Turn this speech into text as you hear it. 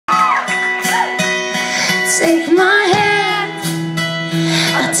Take my hand,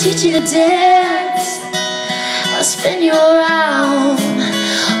 I'll teach you to dance. I'll spin you around,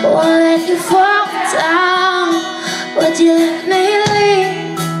 won't let you fall down. Would you let me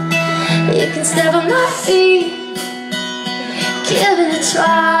lead? You can step on my feet, give it a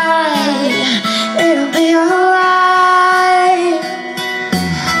try, it'll be alright.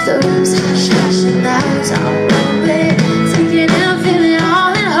 The room's hush, hush, and now it's all moving. Take it and feel it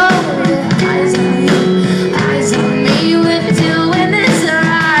all and hold it. Eyes on you, eyes on me, we're doing this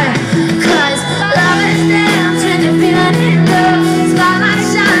right. 'Cause love is dance when you're feeling it love. Spotlight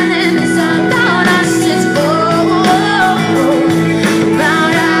shining, it's all about us. It's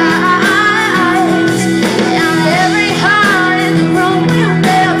brown eyes, and every heart in the room will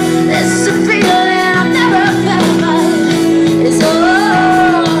know. This is a feeling I've never felt like. It's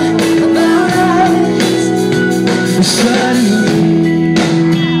all about us. Suddenly,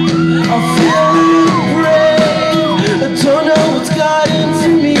 I'm feeling brave. I don't know what's got into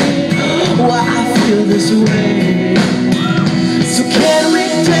me, why I feel this way. So can we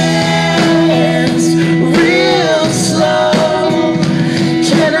dance real slow?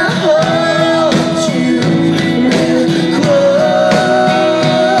 Can I hold you real close?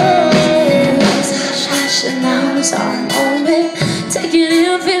 Hush, hush, and now it's our moment. Take it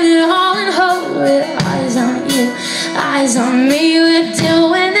in, feel it all and hold it. Eyes on you, eyes on me, we're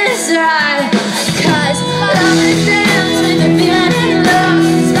doing this right. 'Cause love is dance when you're feeling in love.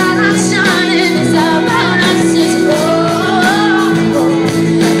 Spotlight shining, it's all about us. It's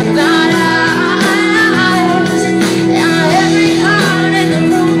about us, and every heart in the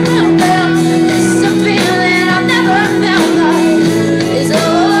room will know. This is a feeling I've never felt like. It's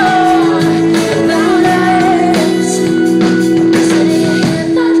all about us. So do you hear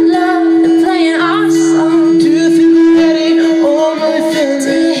that love? They're playing our song. Do you think we're ready? Oh, I'm really feeling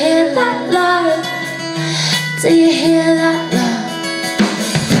Do you hear that love? Do you hear that love?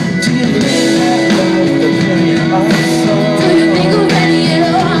 Do you hear that love? They're playing our song. Do you think we're ready at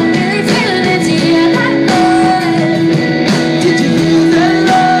all? I'm really feeling it. Do you hear that love? Did you hear that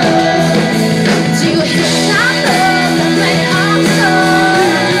love? Do you hear that love? They're playing our song.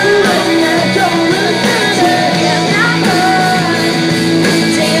 Don't really feel Do you hear that love?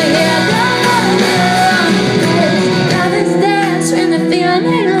 Do you hear that love? Love is dance when the feeling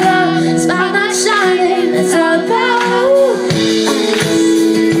ain't